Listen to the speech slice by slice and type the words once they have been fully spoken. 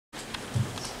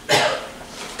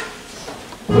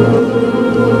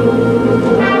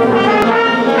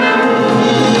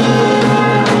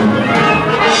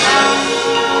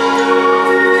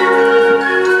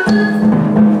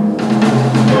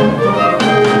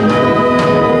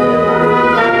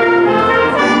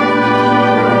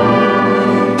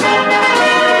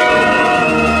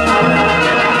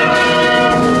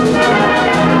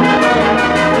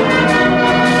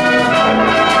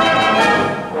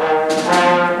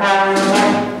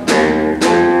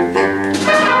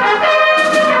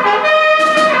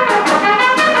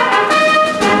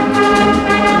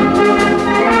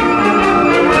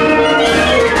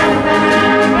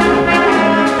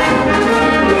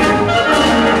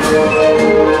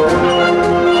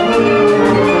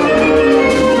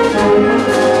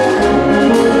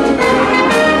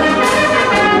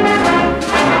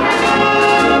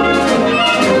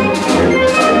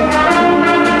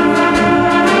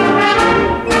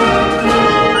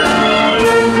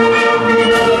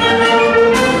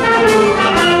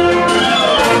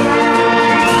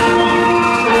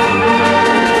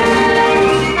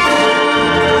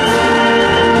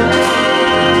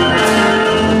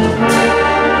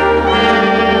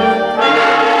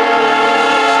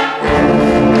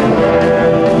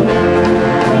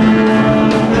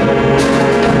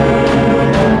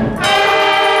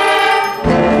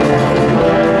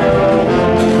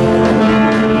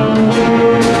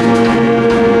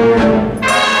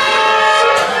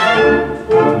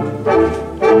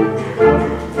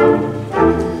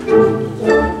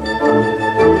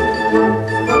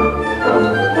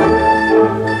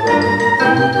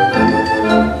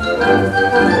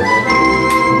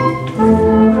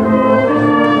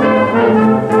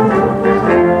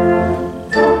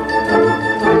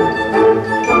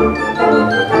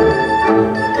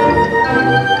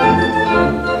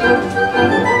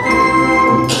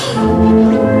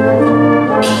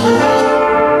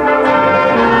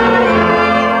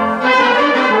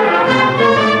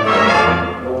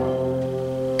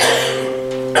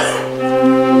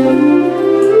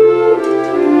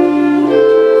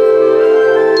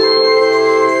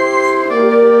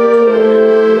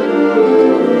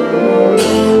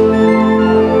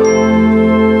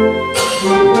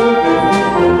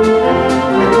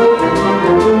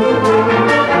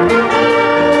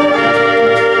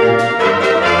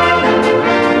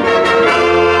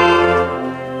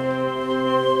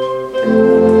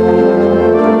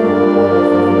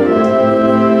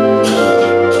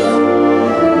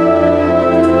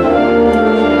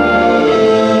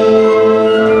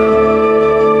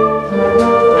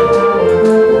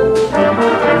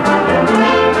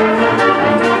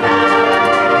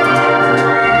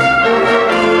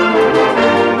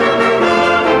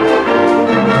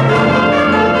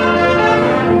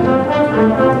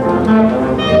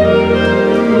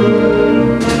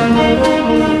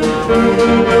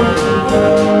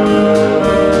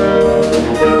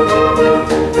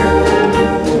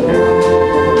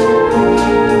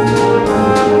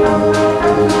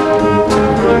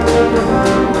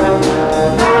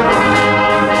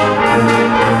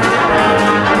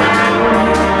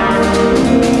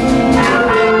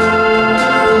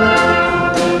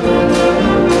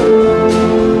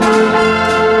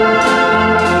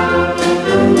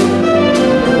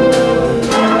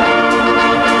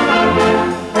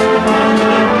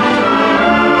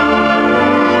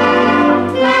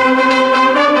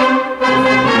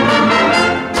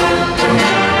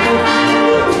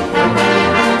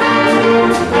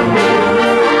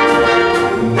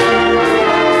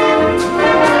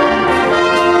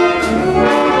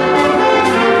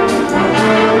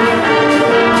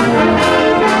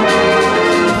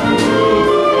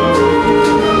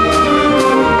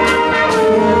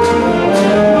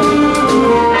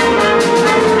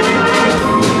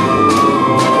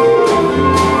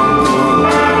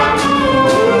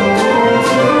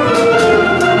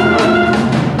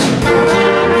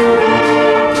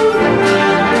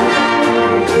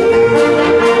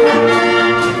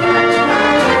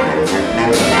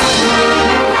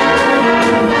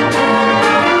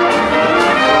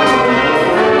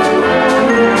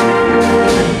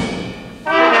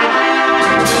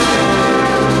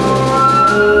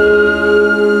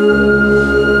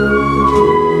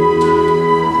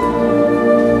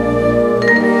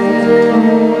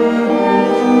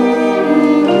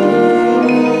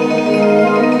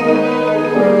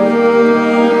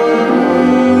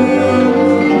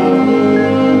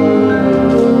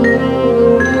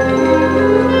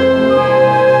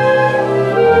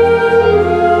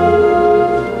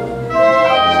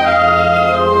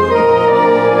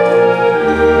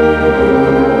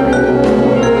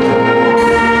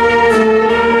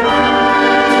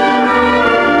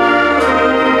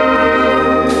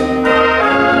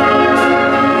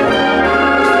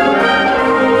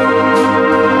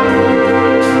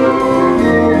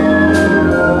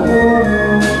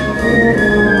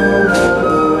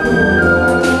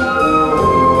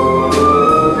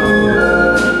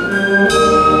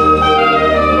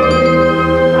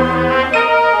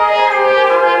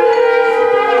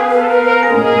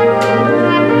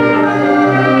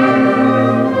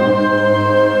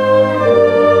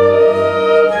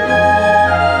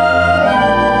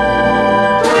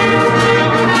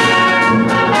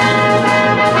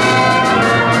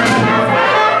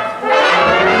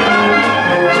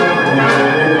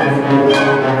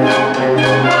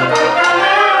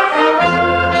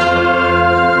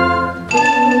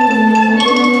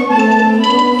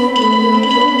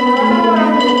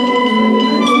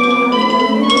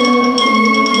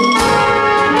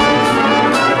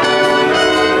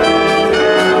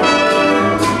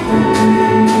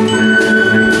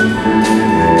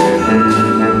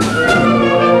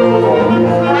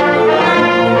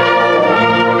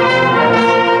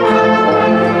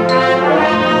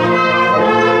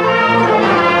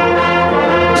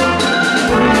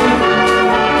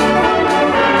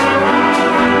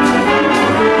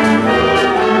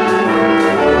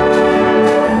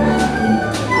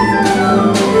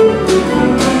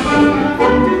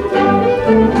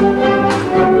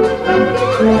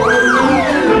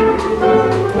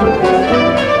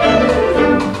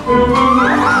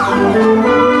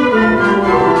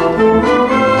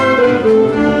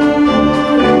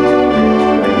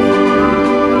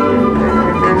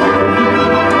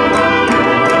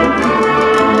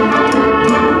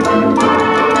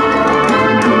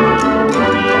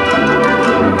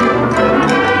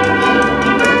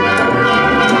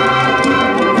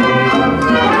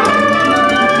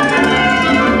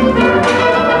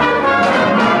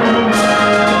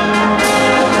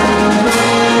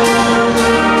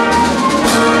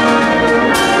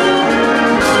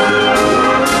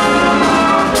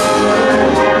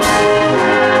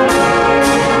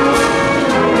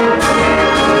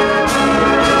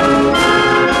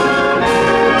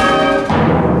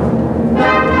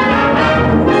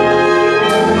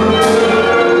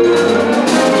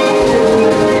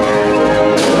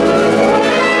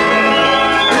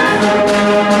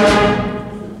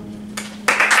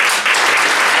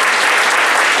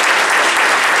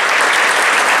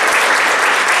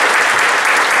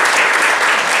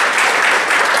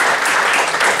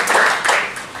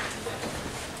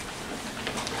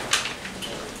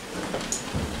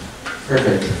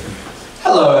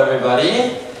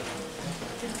everybody.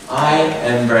 I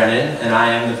am Brennan, and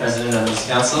I am the president of the Music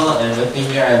Council, and with me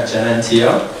here I have Jenna and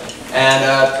Tio.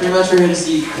 And pretty much we're here to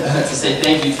say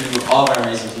thank you to all of our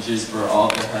amazing teachers for all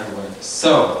of their hard work.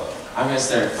 So, I'm going to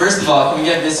start. First of all, can we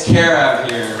get Miss Kara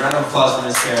out here? A round of applause for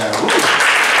Miss Kara. Woo.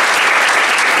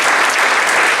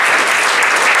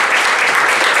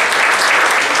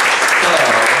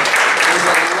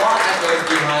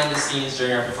 Behind the scenes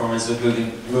during our performance with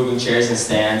moving chairs and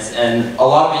stands, and a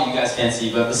lot of it you guys can't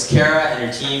see, but Miss Kara and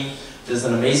her team does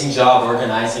an amazing job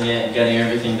organizing it and getting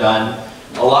everything done.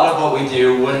 A lot of what we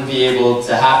do wouldn't be able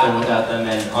to happen without them,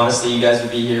 and honestly you guys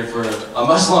would be here for a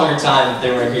much longer time if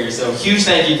they weren't here, so huge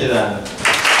thank you to them.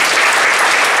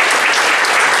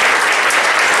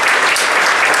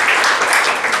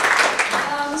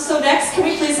 So next, can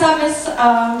we please have Miss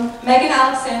Megan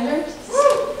Alexander?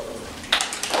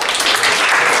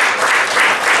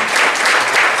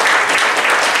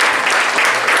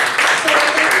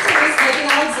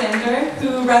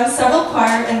 Who runs several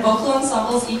choir and vocal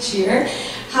ensembles each year.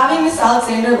 Having Miss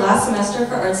Alexander last semester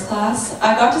for arts class,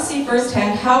 I got to see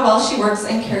firsthand how well she works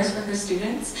and cares for her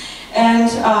students, and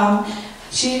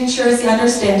she ensures the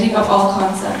understanding of all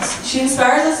concepts. She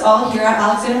inspires us all here at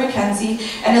Alexander Mackenzie,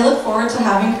 and I look forward to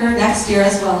having her next year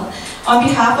as well. On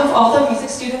behalf of all the music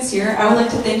students here, I would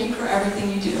like to thank you for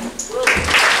everything you do.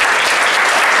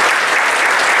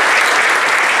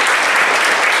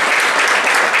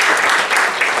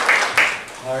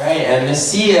 Alright, and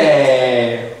Miss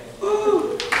CA.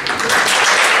 Woo. Miss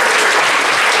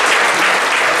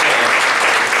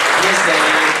A.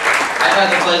 I've had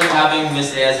the pleasure of having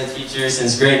Miss A as a teacher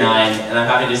since grade 9, and I'm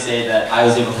happy to say that I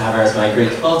was able to have her as my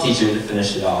grade 12 teacher to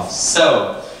finish it off.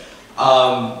 So,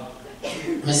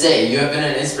 Miss A, you have been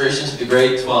an inspiration to the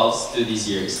grade 12s through these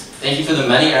years. Thank you for the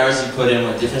many hours you put in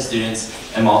with different students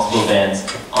and multiple bands.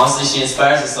 Honestly, she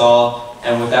inspires us all,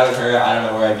 and without her, I don't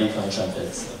know where I'd be playing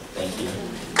trumpet, so thank you.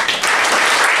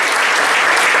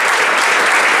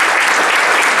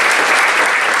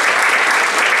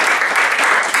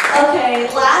 Okay,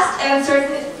 last and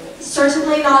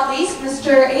certainly not least,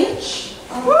 Mr. H.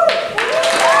 On behalf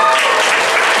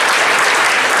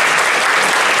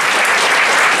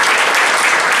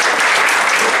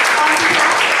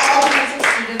of all the music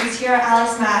students here at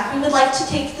Alex Mack, we would like to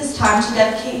take this time to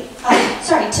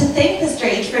thank Mr.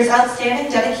 H for his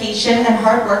outstanding dedication and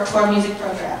hard work to our music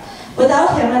program.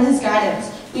 Without him and his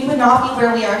guidance, we would not be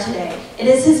where we are today. It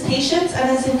is his patience and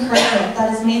his encouragement that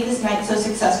has made this night so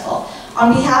successful.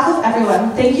 On behalf of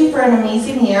everyone, thank you for an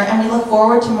amazing year, and we look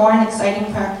forward to more and exciting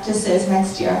practices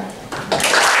next year.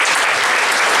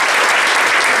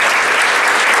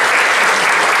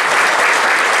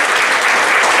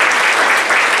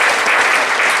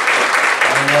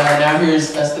 And now here's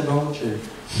Festive Overture.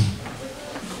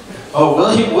 Oh,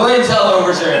 William Tell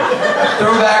Overture.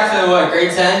 Throwback to what,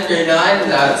 grade 10, grade 9?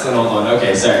 That's an old one.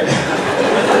 Okay, sorry.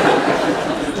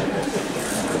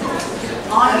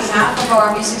 On behalf of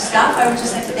our music staff, I would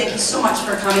just like to thank you so much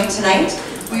for coming tonight.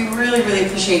 We really, really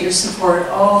appreciate your support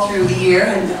all through the year,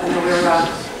 and I know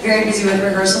we're very busy with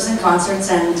rehearsals and concerts,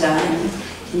 and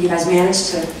you guys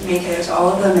managed to make it to all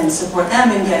of them and support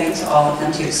them in getting to all of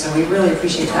them too, so we really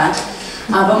appreciate that.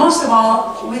 But most of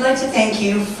all, we'd like to thank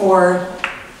you for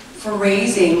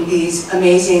raising these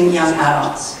amazing young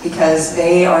adults, because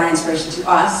they are an inspiration to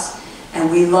us,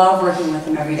 and we love working with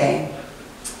them every day.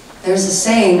 There's a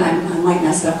saying, I might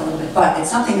mess it up a little bit, but it's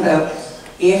something about,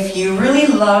 if you really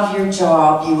love your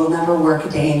job, you will never work a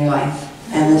day in your life.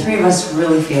 And the three of us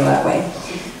really feel that way.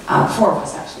 4 of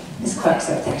us, actually. Miss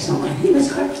Clark's out there somewhere. Hey, Miss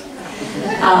Clark.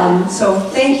 So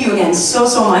thank you again so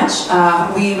much.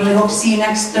 We really hope to see you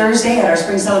next Thursday at our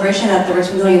spring celebration at the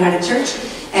Richmond Hill United Church.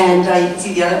 And you can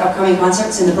see the other upcoming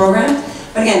concerts in the program.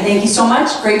 But again, thank you so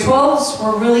much. Grade 12s,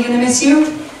 we're really going to miss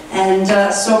you. And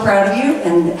so proud of you,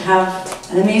 and have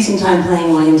an amazing time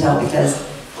playing William Tell, because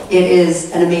it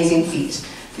is an amazing feat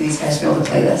for these guys to be able to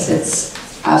play this.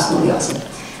 It's absolutely awesome.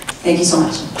 Thank you so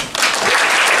much.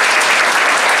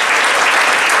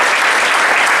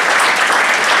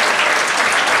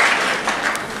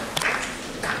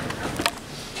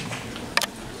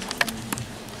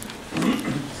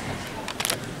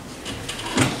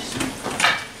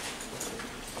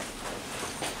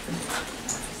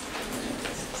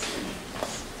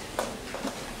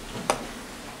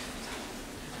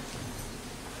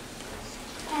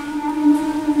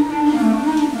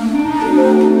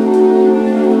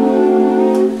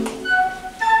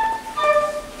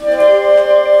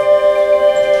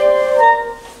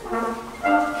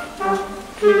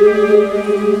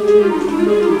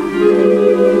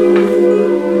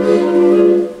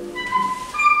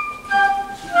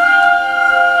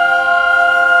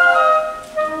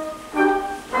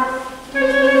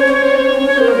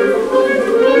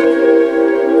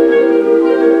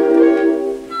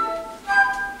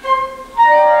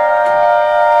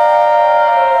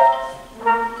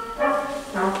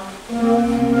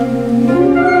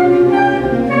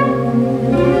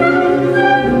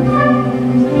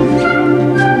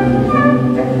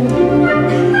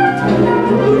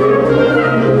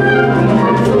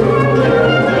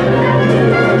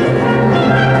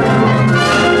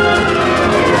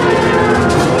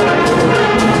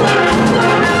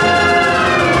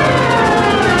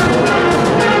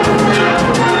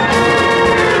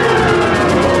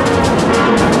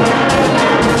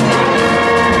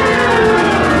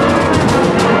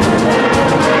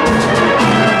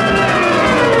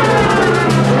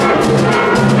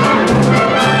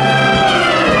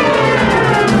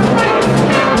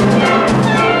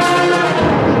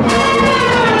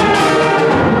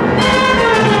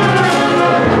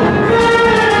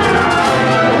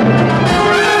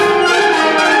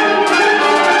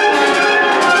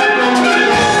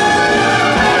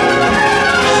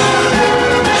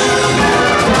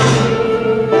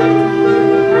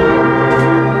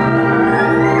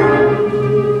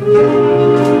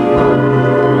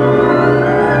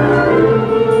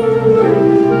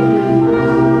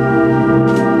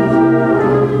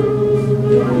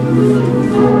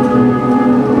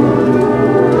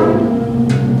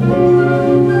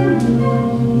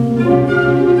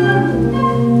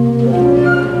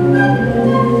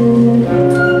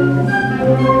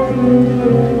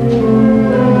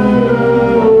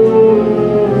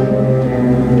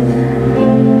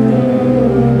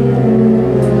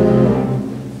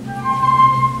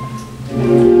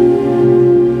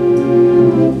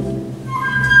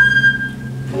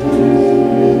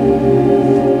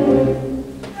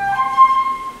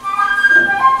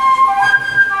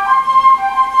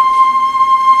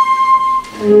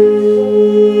 Thank you.